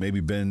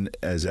maybe been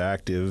as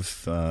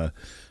active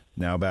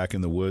now back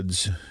in the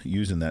woods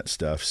using that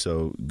stuff.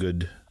 So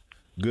good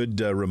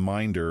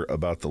reminder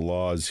about the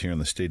laws here in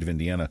the state of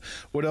Indiana.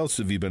 What else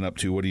have you been up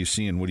to? What are you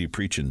seeing? What are you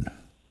preaching?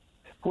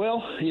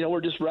 Well, you know, we're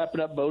just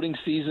wrapping up boating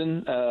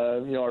season,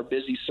 our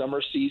busy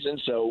summer season.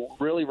 So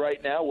really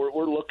right now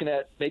we're looking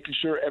at making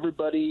sure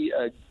everybody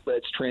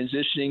that's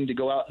transitioning to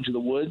go out into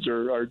the woods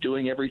are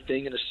doing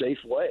everything in a safe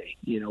way.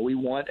 You know, we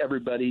want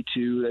everybody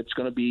that's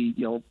going to be,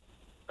 you know,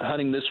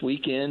 hunting this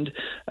weekend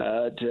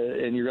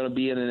and you're going to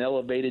be in an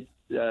elevated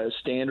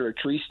stand or a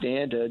tree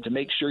stand to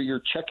make sure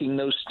you're checking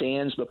those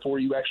stands before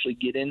you actually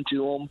get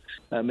into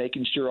them,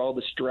 making sure all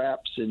the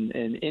straps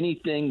and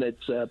anything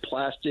that's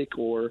plastic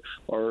or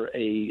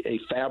a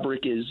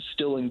fabric is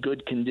still in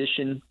good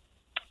condition.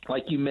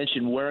 Like you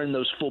mentioned, wearing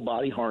those full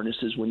body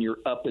harnesses when you're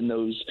up in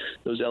those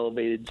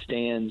elevated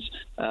stands.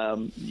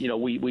 You know,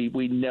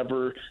 we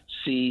never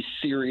see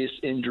serious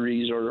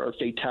injuries or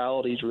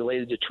fatalities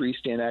related to tree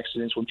stand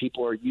accidents when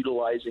people are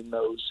utilizing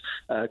those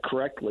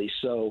correctly.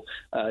 So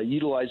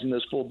utilizing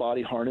those full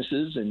body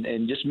harnesses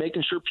and just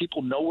making sure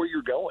people know where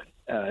you're going.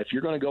 If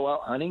you're going to go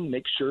out hunting,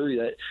 make sure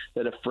that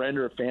a friend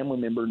or a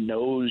family member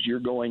knows you're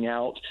going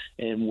out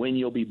and when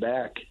you'll be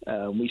back.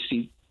 We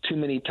see too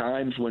many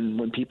times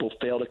when people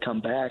fail to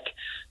come back.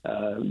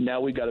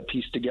 Now we've got to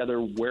piece together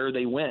where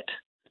they went.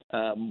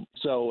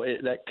 So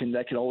that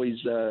can always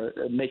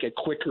make a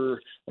quicker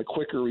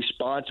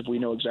response if we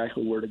know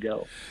exactly where to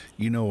go.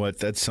 You know what?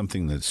 That's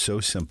something that's so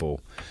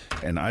simple,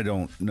 and I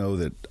don't know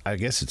that. I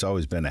guess it's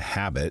always been a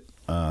habit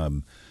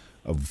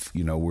of,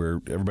 you know, where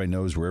everybody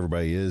knows where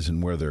everybody is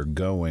and where they're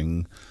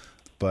going,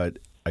 but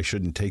I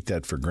shouldn't take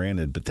that for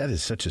granted. But that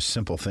is such a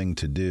simple thing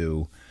to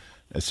do,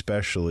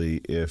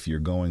 especially if you're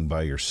going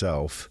by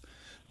yourself,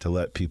 to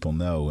let people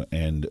know,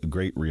 and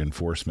great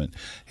reinforcement.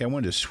 Hey, I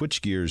wanted to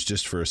switch gears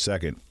just for a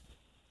second.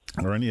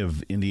 Are any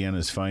of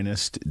Indiana's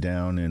finest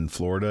down in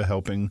Florida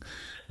helping?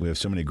 We have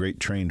so many great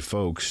trained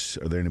folks.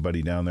 Are there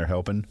anybody down there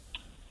helping?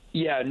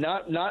 Yeah,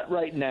 not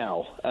right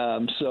now.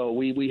 So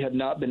we have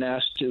not been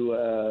asked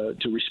to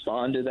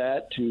respond to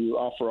that, to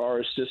offer our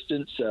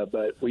assistance,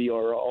 but we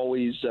are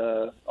always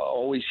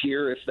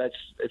here if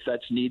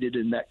that's needed,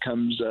 and that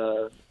comes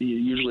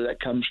usually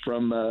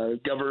from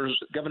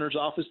governor's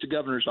office to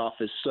governor's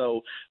office.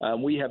 So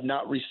we have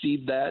not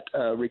received that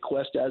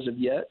request as of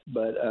yet,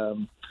 but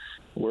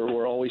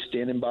we're always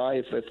standing by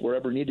if we're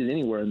ever needed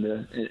anywhere in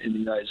the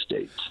United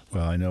States.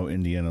 Well, I know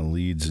Indiana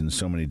leads in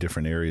so many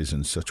different areas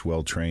and such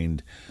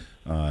well-trained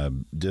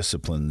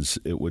disciplines.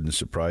 It wouldn't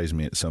surprise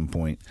me at some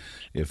point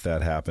if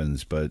that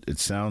happens, but it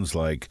sounds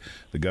like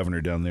the governor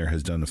down there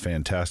has done a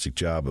fantastic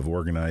job of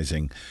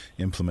organizing,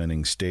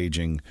 implementing,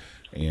 staging,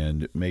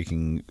 and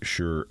making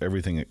sure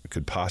everything that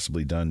could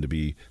possibly done to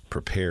be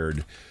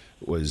prepared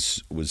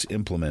was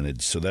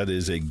implemented. So that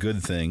is a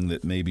good thing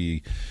that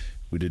maybe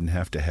we didn't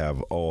have to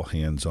have all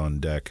hands on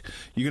deck.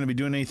 You going to be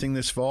doing anything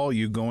this fall?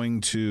 You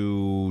going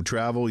to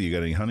travel? You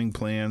got any hunting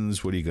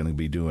plans? What are you going to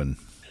be doing?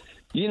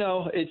 You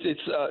know,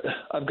 it's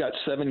I've got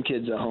 7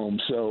 kids at home,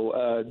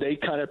 so they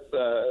kind of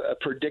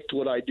predict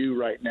what I do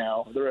right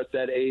now. They're at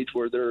that age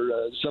where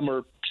some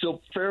are still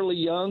fairly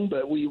young,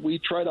 but we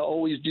try to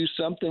always do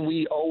something.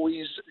 We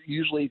always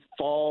usually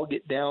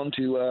get down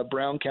to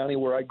Brown County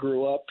where I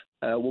grew up.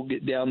 We'll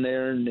get down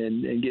there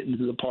and get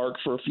into the park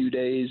for a few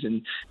days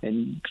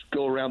and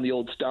go around the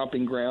old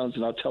stomping grounds,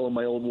 and I'll tell them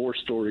my old war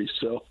stories.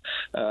 So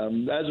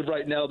as of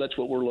right now, that's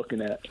what we're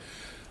looking at.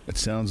 It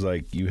sounds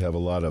like you have a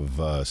lot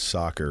of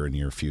soccer in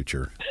your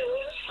future.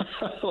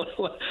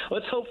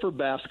 Let's hope for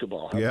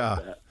basketball. How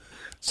about that?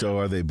 So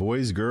are they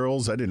boys,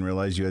 girls? I didn't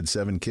realize you had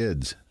 7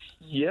 kids.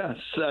 Yes,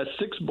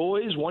 6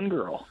 boys, 1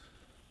 girl.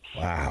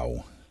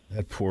 Wow.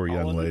 That poor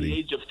young All lady. At the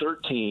age of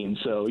 13.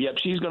 So, yep,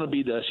 she's going to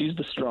be she's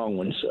the strong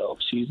one. So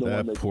she's the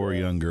one that poor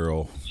young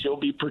girl. She'll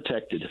be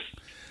protected.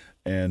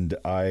 And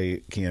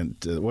I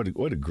can't. What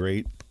a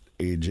great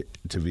age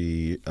to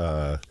be.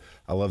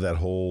 I love that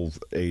whole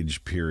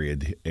age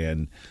period.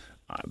 And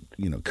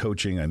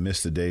coaching. I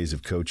miss the days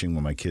of coaching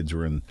when my kids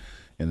were in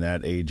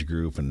that age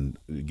group and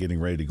getting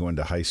ready to go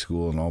into high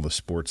school and all the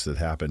sports that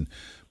happen.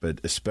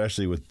 But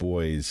especially with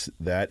boys,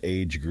 that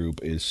age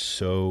group is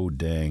so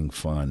dang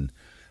fun.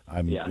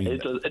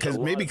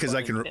 Because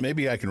I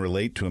can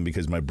relate to him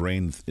because my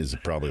brain is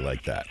probably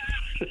like that.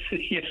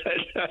 Yeah,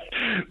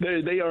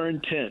 they are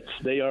intense.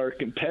 They are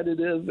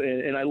competitive,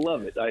 and I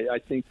love it. I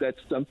think that's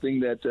something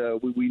that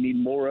we need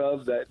more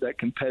of, that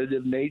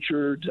competitive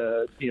nature,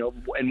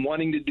 and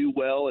wanting to do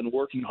well and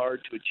working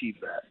hard to achieve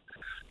that.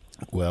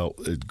 Well,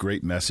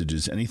 great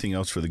messages. Anything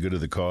else for the good of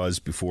the cause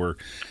before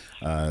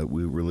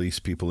we release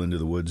people into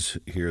the woods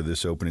here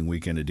this opening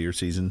weekend of deer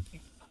season?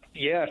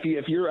 Yeah,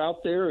 if you're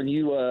out there and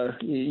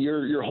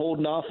you're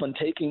holding off on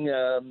taking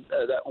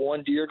that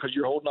one deer because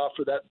you're holding off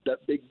for that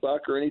big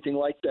buck or anything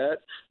like that,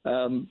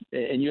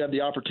 and you have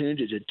the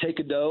opportunity to take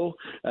a doe,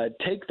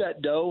 take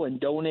that doe and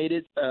donate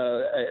it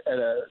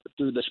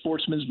through the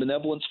Sportsman's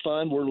Benevolence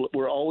Fund.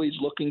 We're always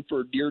looking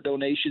for deer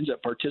donations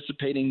at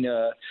participating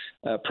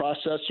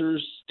processors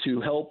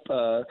to help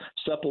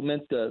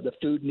supplement the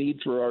food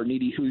needs for our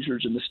needy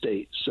Hoosiers in the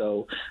state.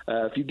 So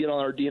if you get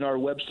on our DNR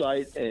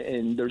website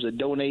and there's a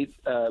donate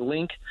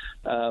link,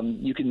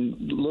 you can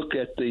look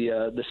at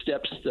the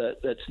steps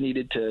that's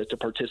needed to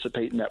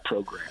participate in that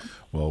program.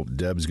 Well,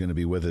 Deb's going to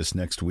be with us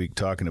next week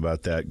talking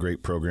about that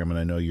great program, and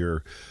I know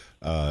you're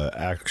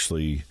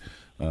actually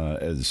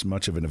as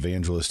much of an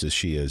evangelist as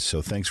she is.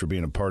 So thanks for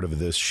being a part of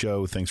this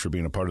show. Thanks for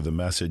being a part of the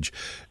message,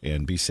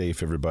 and be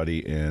safe,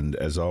 everybody. And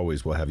as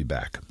always, we'll have you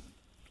back.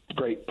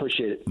 Great.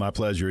 Appreciate it. My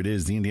pleasure. It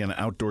is the Indiana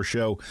Outdoor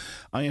Show.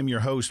 I am your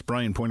host,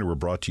 Brian Pointer. We're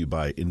brought to you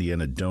by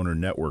Indiana Donor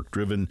Network,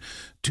 driven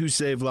to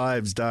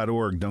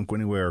SaveLives.org. Don't go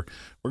anywhere.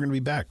 We're going to be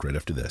back right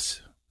after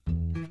this.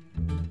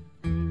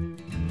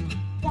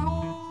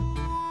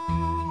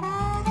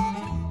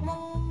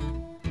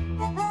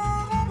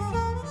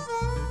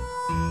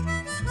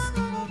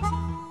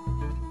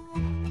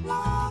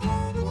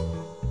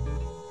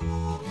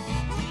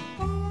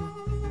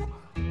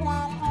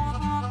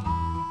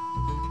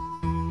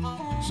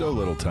 So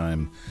little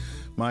time.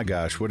 My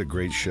gosh, what a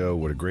great show.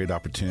 What a great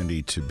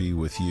opportunity to be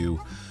with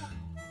you.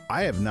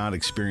 I have not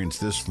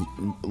experienced this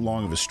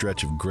long of a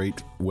stretch of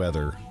great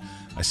weather.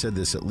 I said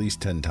this at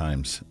least 10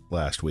 times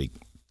last week.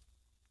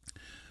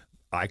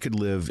 I could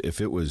live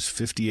if it was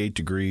 58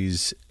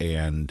 degrees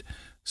and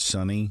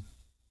sunny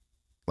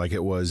like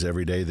it was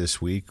every day this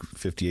week,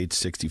 58 to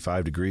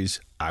 65 degrees.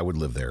 I would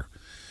live there.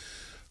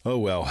 Oh,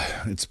 well,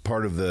 it's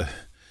part of the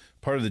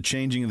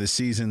changing of the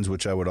seasons,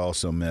 which I would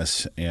also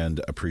miss and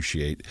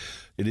appreciate.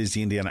 It is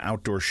the Indiana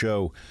Outdoor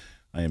Show.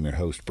 I am your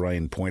host,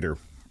 Brian Pointer,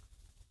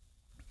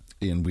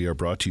 and we are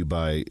brought to you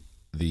by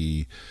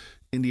the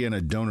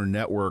Indiana Donor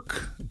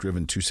Network,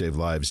 driven to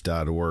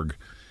SaveLives.org.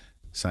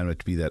 Sign up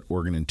to be that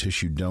organ and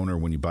tissue donor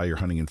when you buy your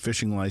hunting and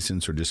fishing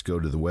license, or just go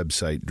to the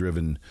website,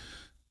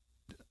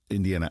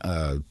 Indiana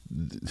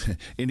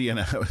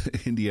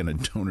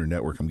Donor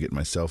Network. I'm getting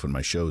myself and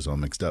my shows all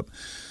mixed up.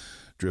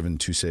 driven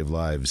to save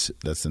lives.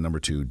 That's the number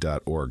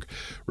 2.org.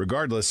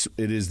 Regardless,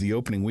 it is the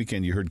opening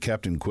weekend. You heard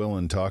Captain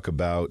Quillen talk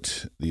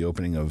about the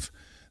opening of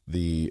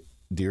the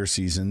deer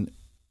season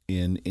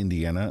in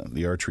Indiana,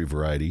 the archery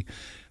variety.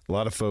 A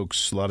lot of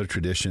folks, a lot of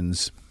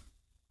traditions.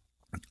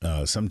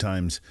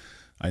 Sometimes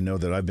I know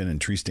that I've been in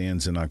tree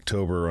stands in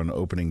October on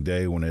opening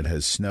day when it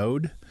has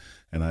snowed,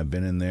 and I've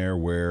been in there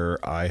where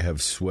I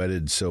have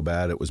sweated so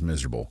bad it was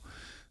miserable.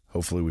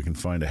 Hopefully we can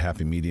find a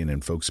happy median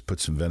and folks put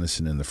some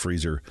venison in the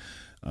freezer.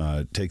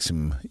 Take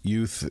some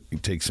youth,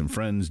 take some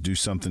friends, do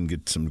something,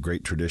 get some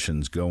great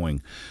traditions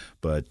going.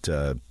 But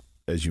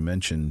as he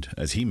mentioned,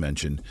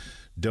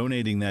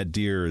 donating that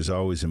deer is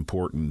always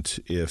important.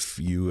 If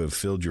you have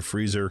filled your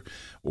freezer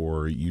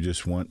or you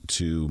just want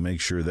to make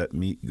sure that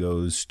meat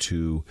goes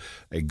to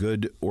a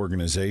good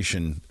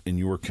organization in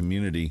your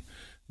community,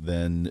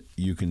 then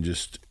you can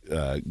just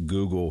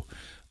Google.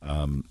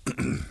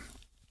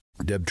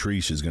 Deb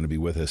Treese is going to be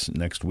with us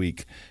next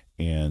week,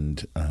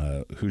 and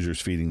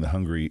Hoosiers Feeding the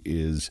Hungry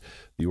is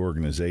the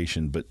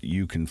organization. But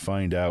you can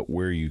find out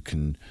where you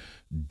can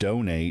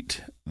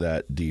donate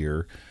that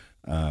deer.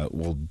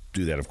 We'll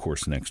do that, of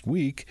course, next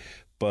week.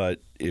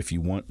 But if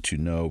you want to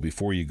know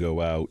before you go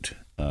out,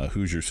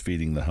 Hoosiers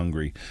Feeding the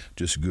Hungry,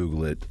 just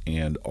Google it,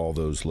 and all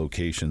those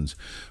locations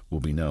will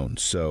be known.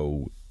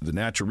 So the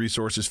Natural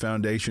Resources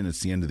Foundation,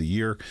 it's the end of the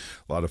year.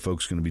 A lot of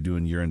folks going to be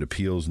doing year-end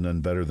appeals.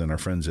 None better than our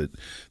friends at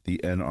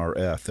the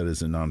NRF. That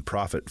is a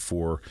nonprofit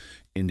for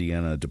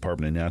Indiana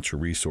Department of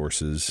Natural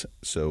Resources.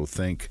 So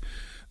thank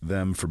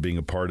them for being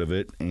a part of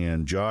it.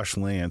 And Josh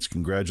Lance,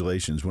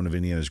 congratulations, one of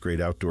Indiana's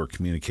great outdoor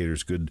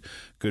communicators, good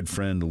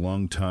friend,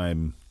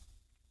 longtime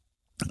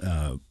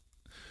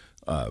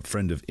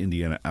friend of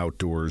Indiana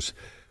Outdoors,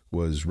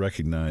 was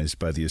recognized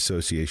by the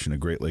Association of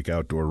Great Lake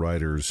Outdoor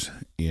Writers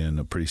in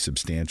a pretty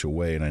substantial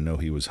way, and I know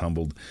he was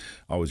humbled.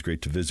 Always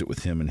great to visit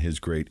with him and his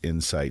great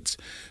insights.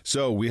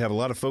 So we have a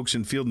lot of folks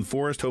in Field and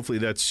Forest. Hopefully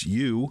that's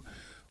you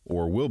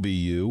or will be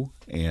you.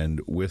 And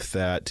with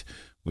that,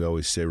 we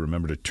always say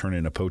remember to turn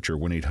in a poacher,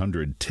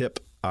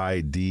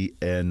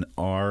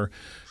 1-800-TIP-IDNR.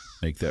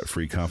 Make that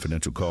free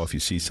confidential call. If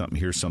you see something,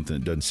 hear something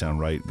that doesn't sound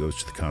right, it goes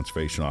to the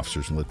conservation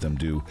officers and let them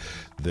do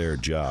their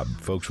job.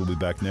 Folks, we'll be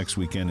back next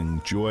weekend.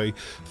 Enjoy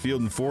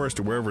Field and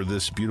Forest or wherever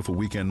this beautiful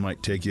weekend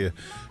might take you.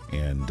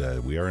 And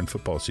we are in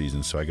football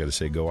season, so I got to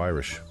say go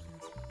Irish.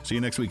 See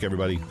you next week,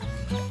 everybody.